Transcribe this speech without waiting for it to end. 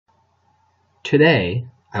Today,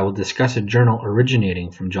 I will discuss a journal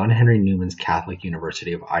originating from John Henry Newman's Catholic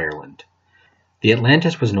University of Ireland. The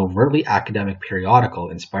Atlantis was an overtly academic periodical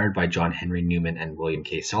inspired by John Henry Newman and William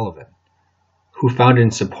K. Sullivan. Who founded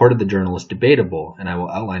and supported the journal is debatable, and I will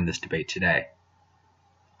outline this debate today.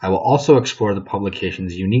 I will also explore the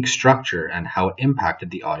publication's unique structure and how it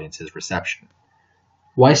impacted the audience's reception.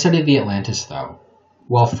 Why study the Atlantis, though?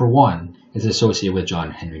 Well, for one, it's associated with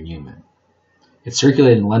John Henry Newman. It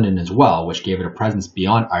circulated in London as well, which gave it a presence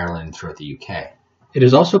beyond Ireland and throughout the UK. It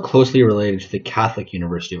is also closely related to the Catholic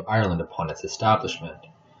University of Ireland upon its establishment,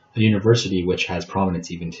 a university which has prominence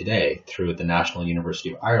even today through the National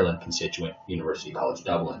University of Ireland constituent University College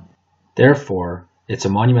Dublin. Therefore, it's a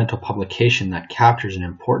monumental publication that captures an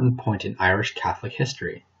important point in Irish Catholic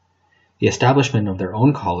history. The establishment of their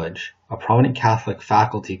own college, a prominent Catholic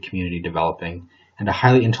faculty community developing, and a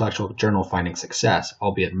highly intellectual journal finding success,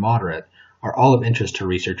 albeit moderate, are all of interest to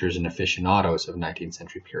researchers and aficionados of 19th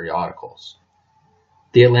century periodicals.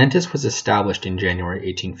 The Atlantis was established in January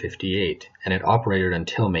 1858, and it operated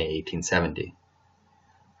until May 1870.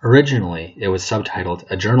 Originally, it was subtitled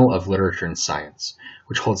A Journal of Literature and Science,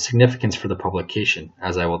 which holds significance for the publication,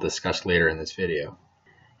 as I will discuss later in this video.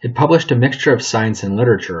 It published a mixture of science and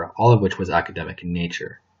literature, all of which was academic in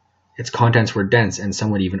nature. Its contents were dense and some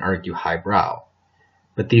would even argue highbrow,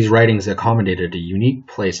 but these writings accommodated a unique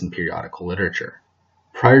place in periodical literature.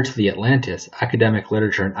 Prior to the Atlantis, academic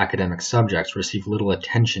literature and academic subjects received little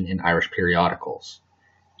attention in Irish periodicals.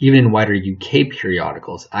 Even in wider UK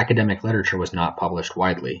periodicals, academic literature was not published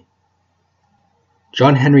widely.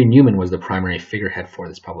 John Henry Newman was the primary figurehead for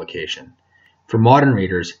this publication. For modern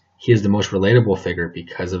readers, he is the most relatable figure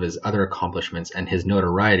because of his other accomplishments and his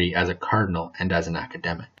notoriety as a cardinal and as an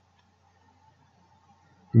academic.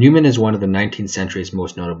 Newman is one of the 19th century's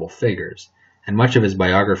most notable figures, and much of his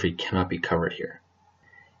biography cannot be covered here.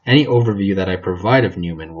 Any overview that I provide of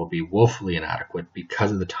Newman will be woefully inadequate because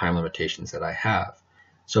of the time limitations that I have,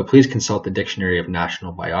 so please consult the Dictionary of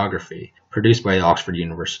National Biography, produced by the Oxford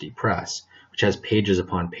University Press, which has pages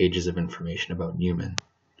upon pages of information about Newman.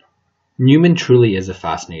 Newman truly is a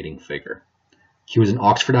fascinating figure. He was an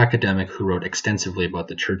Oxford academic who wrote extensively about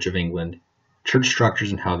the Church of England, church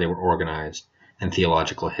structures and how they were organized, and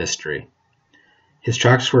theological history. His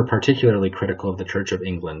tracts were particularly critical of the Church of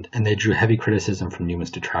England, and they drew heavy criticism from Newman's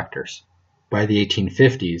detractors. By the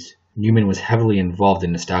 1850s, Newman was heavily involved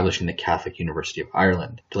in establishing the Catholic University of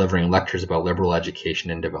Ireland, delivering lectures about liberal education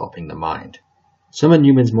and developing the mind. Some of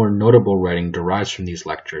Newman's more notable writing derives from these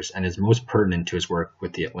lectures and is most pertinent to his work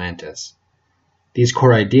with the Atlantis. These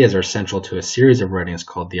core ideas are central to a series of writings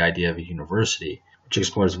called The Idea of a University, which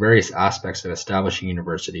explores various aspects of establishing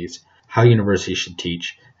universities, how universities should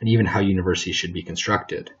teach, and even how universities should be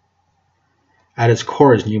constructed. At its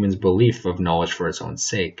core is Newman's belief of knowledge for its own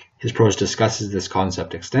sake. His prose discusses this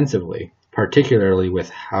concept extensively, particularly with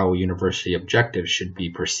how university objectives should be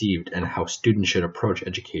perceived and how students should approach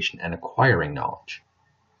education and acquiring knowledge.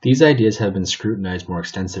 These ideas have been scrutinized more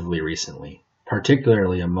extensively recently,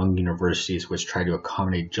 particularly among universities which try to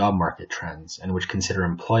accommodate job market trends and which consider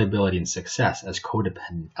employability and success as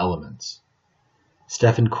codependent elements.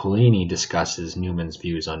 Stephen Leaney discusses Newman's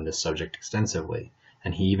views on this subject extensively,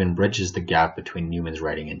 and he even bridges the gap between Newman's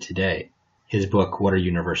writing and today. His book, What Are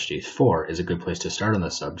Universities For?, is a good place to start on the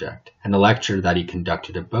subject, and a lecture that he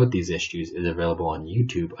conducted about these issues is available on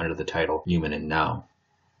YouTube under the title Newman and Now.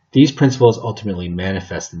 These principles ultimately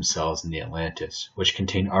manifest themselves in the Atlantis, which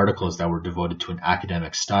contained articles that were devoted to an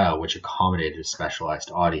academic style which accommodated a specialized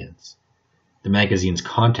audience. The magazine's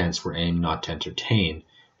contents were aimed not to entertain,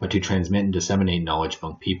 but to transmit and disseminate knowledge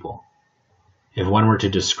among people. If one were to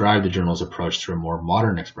describe the journal's approach through a more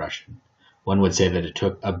modern expression, one would say that it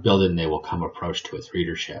took a build-it-and-they-will-come approach to its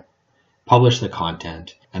readership. Publish the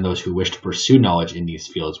content, and those who wish to pursue knowledge in these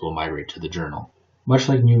fields will migrate to the journal. Much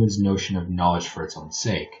like Newman's notion of knowledge for its own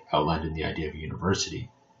sake, outlined in The Idea of a University,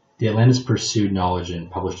 the Atlantis pursued knowledge and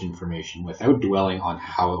published information without dwelling on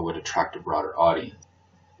how it would attract a broader audience.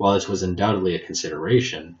 While this was undoubtedly a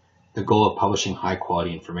consideration, the goal of publishing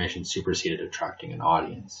high-quality information superseded attracting an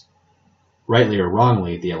audience. Rightly or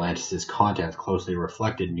wrongly, the Atlantis' content closely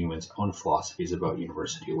reflected Newman's own philosophies about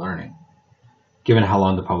university learning. Given how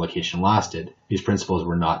long the publication lasted, these principles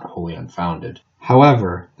were not wholly unfounded.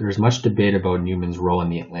 However, there is much debate about Newman's role in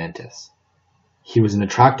the Atlantis. He was an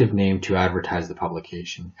attractive name to advertise the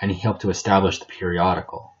publication, and he helped to establish the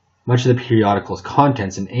periodical. Much of the periodical's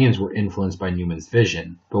contents and aims were influenced by Newman's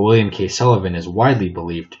vision, but William K. Sullivan is widely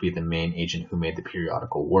believed to be the main agent who made the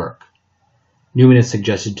periodical work. Newman is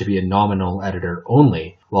suggested to be a nominal editor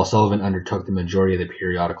only, while Sullivan undertook the majority of the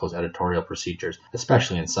periodical's editorial procedures,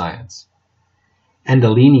 especially in science. And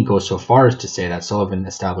Leaney goes so far as to say that Sullivan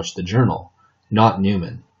established the journal, not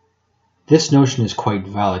Newman. This notion is quite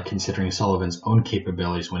valid considering Sullivan's own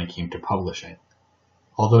capabilities when it came to publishing.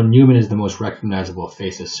 Although Newman is the most recognizable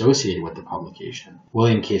face associated with the publication,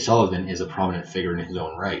 William K. Sullivan is a prominent figure in his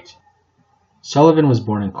own right. Sullivan was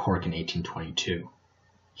born in Cork in 1822.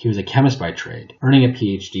 He was a chemist by trade, earning a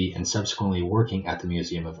PhD and subsequently working at the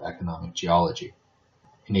Museum of Economic Geology.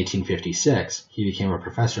 In 1856, he became a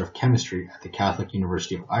professor of chemistry at the Catholic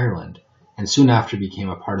University of Ireland, and soon after became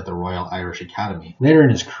a part of the Royal Irish Academy. Later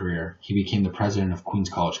in his career, he became the president of Queen's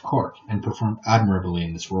College Cork and performed admirably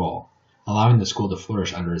in this role, allowing the school to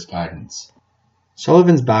flourish under his guidance.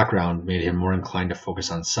 Sullivan's background made him more inclined to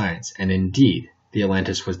focus on science, and indeed, the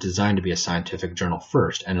Atlantis was designed to be a scientific journal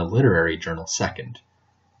first and a literary journal second.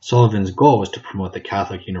 Sullivan's goal was to promote the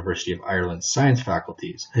Catholic University of Ireland's science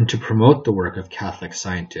faculties and to promote the work of Catholic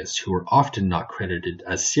scientists who were often not credited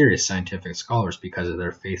as serious scientific scholars because of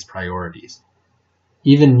their faith priorities.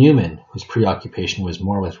 Even Newman, whose preoccupation was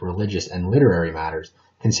more with religious and literary matters,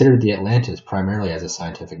 considered the Atlantis primarily as a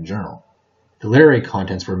scientific journal. The literary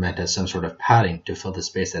contents were meant as some sort of padding to fill the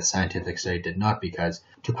space that scientific study did not because,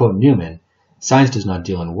 to quote Newman, science does not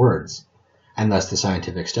deal in words, and thus the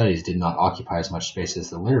scientific studies did not occupy as much space as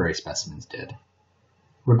the literary specimens did.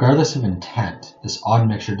 Regardless of intent, this odd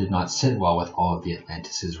mixture did not sit well with all of the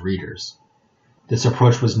Atlantis' readers. This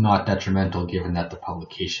approach was not detrimental given that the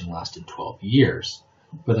publication lasted 12 years,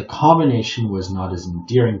 but the combination was not as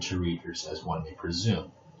endearing to readers as one may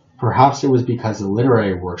presume. Perhaps it was because the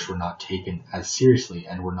literary works were not taken as seriously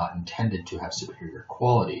and were not intended to have superior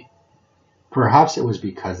quality. Perhaps it was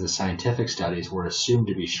because the scientific studies were assumed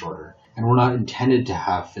to be shorter and were not intended to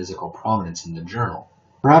have physical prominence in the journal.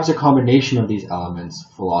 Perhaps a combination of these elements,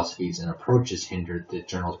 philosophies, and approaches hindered the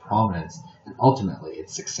journal's prominence and ultimately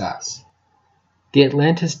its success. The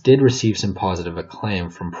Atlantis did receive some positive acclaim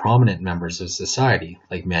from prominent members of society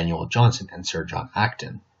like Manuel Johnson and Sir John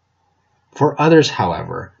Acton. For others,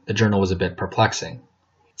 however, the journal was a bit perplexing.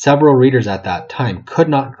 Several readers at that time could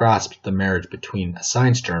not grasp the marriage between a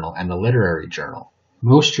science journal and a literary journal.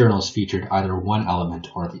 Most journals featured either one element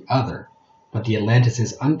or the other, but the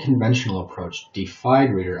Atlantis' unconventional approach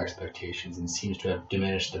defied reader expectations and seems to have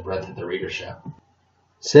diminished the breadth of the readership.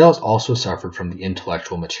 Sales also suffered from the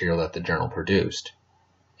intellectual material that the journal produced.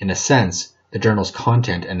 In a sense, the journal's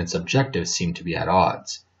content and its objectives seemed to be at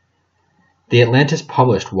odds. The Atlantis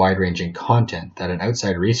published wide-ranging content that an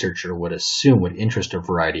outside researcher would assume would interest a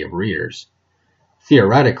variety of readers.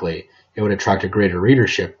 Theoretically, it would attract a greater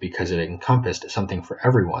readership because it encompassed something for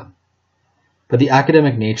everyone. But the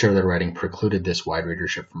academic nature of the writing precluded this wide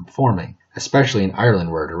readership from forming, especially in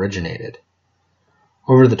Ireland where it originated.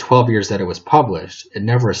 Over the 12 years that it was published, it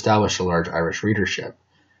never established a large Irish readership.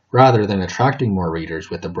 Rather than attracting more readers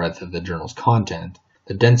with the breadth of the journal's content,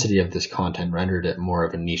 the density of this content rendered it more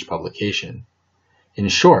of a niche publication. In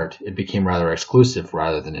short, it became rather exclusive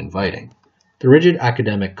rather than inviting. The rigid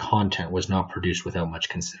academic content was not produced without much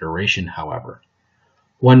consideration, however.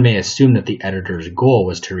 One may assume that the editor's goal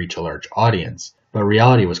was to reach a large audience, but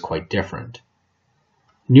reality was quite different.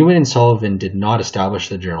 Newman and Sullivan did not establish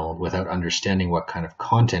the journal without understanding what kind of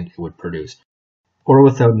content it would produce, or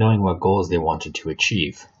without knowing what goals they wanted to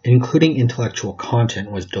achieve. Including intellectual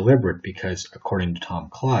content was deliberate because, according to Tom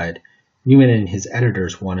Clyde, Newman and his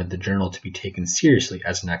editors wanted the journal to be taken seriously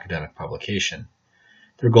as an academic publication.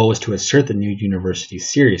 Their goal was to assert the new university's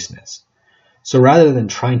seriousness. So rather than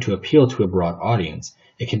trying to appeal to a broad audience,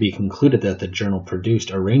 it can be concluded that the journal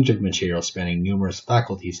produced a range of material spanning numerous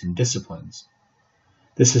faculties and disciplines.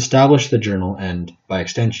 This established the journal and, by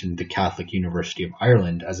extension, the Catholic University of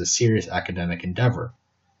Ireland as a serious academic endeavor.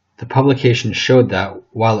 The publication showed that,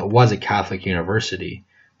 while it was a Catholic university,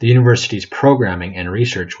 the university's programming and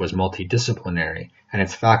research was multidisciplinary, and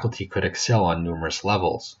its faculty could excel on numerous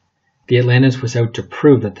levels. The Atlantis was out to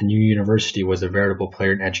prove that the new university was a veritable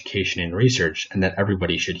player in education and research, and that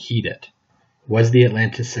everybody should heed it. Was the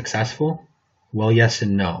Atlantis successful? Well, yes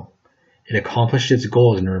and no. It accomplished its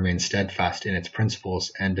goals and remained steadfast in its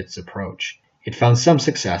principles and its approach. It found some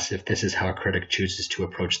success if this is how a critic chooses to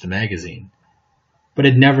approach the magazine. But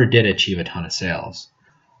it never did achieve a ton of sales.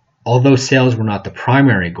 Although sales were not the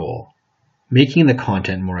primary goal, making the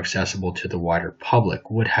content more accessible to the wider public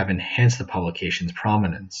would have enhanced the publication's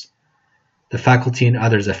prominence. The faculty and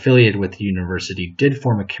others affiliated with the university did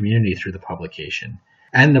form a community through the publication,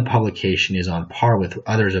 and the publication is on par with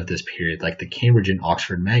others of this period like the Cambridge and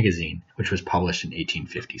Oxford magazine, which was published in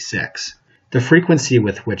 1856. The frequency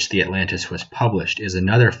with which the Atlantis was published is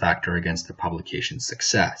another factor against the publication's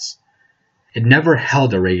success. It never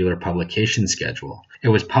held a regular publication schedule. It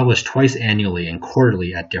was published twice annually and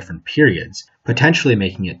quarterly at different periods, potentially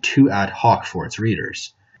making it too ad hoc for its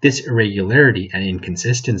readers. This irregularity and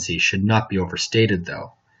inconsistency should not be overstated,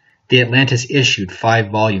 though. The Atlantis issued 5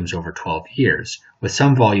 volumes over 12 years, with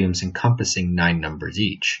some volumes encompassing 9 numbers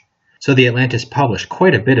each. So the Atlantis published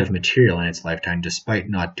quite a bit of material in its lifetime despite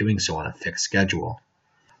not doing so on a fixed schedule.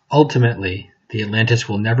 Ultimately, the Atlantis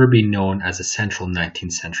will never be known as a central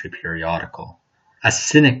 19th century periodical. A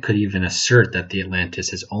cynic could even assert that the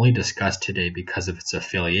Atlantis is only discussed today because of its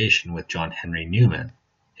affiliation with John Henry Newman.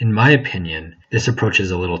 In my opinion, this approach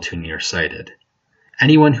is a little too nearsighted.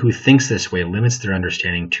 Anyone who thinks this way limits their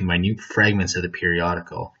understanding to minute fragments of the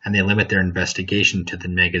periodical, and they limit their investigation to the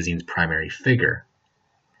magazine's primary figure.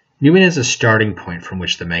 Newman is a starting point from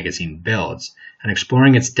which the magazine builds, and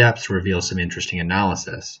exploring its depths reveals some interesting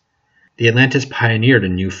analysis. The Atlantis pioneered a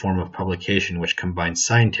new form of publication which combined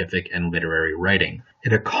scientific and literary writing.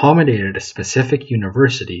 It accommodated a specific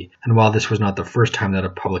university, and while this was not the first time that a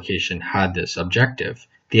publication had this objective,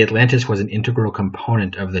 the Atlantis was an integral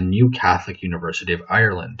component of the new Catholic University of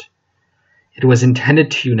Ireland. It was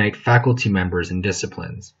intended to unite faculty members in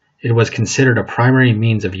disciplines. It was considered a primary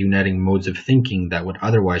means of uniting modes of thinking that would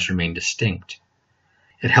otherwise remain distinct.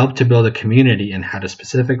 It helped to build a community and had a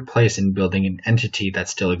specific place in building an entity that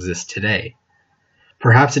still exists today.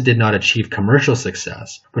 Perhaps it did not achieve commercial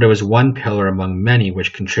success, but it was one pillar among many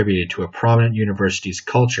which contributed to a prominent university's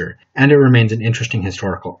culture, and it remains an interesting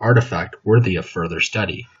historical artifact worthy of further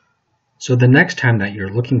study. So the next time that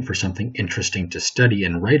you're looking for something interesting to study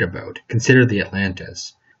and write about, consider the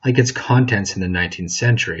Atlantis. Like its contents in the 19th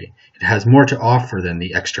century, it has more to offer than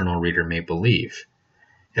the external reader may believe.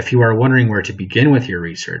 If you are wondering where to begin with your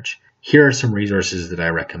research, here are some resources that I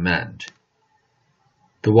recommend.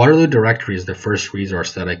 The Waterloo Directory is the first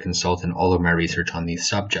resource that I consult in all of my research on these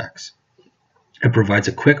subjects. It provides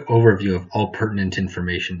a quick overview of all pertinent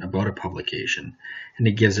information about a publication, and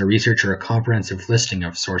it gives a researcher a comprehensive listing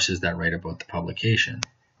of sources that write about the publication.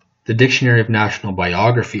 The Dictionary of National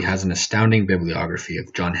Biography has an astounding bibliography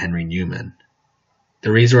of John Henry Newman.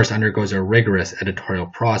 The resource undergoes a rigorous editorial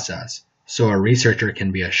process, so a researcher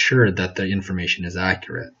can be assured that the information is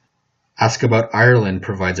accurate. Ask About Ireland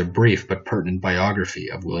provides a brief but pertinent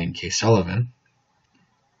biography of William K. Sullivan.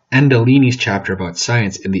 Enda Leaney's chapter about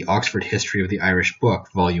science in the Oxford History of the Irish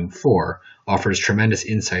Book, Volume 4, offers tremendous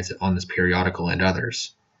insights on this periodical and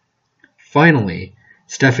others. Finally,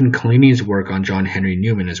 Stephen Collini's work on John Henry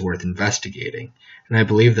Newman is worth investigating, and I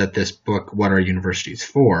believe that this book, What Are Universities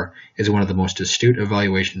For?, is one of the most astute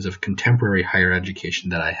evaluations of contemporary higher education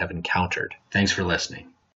that I have encountered. Thanks for listening.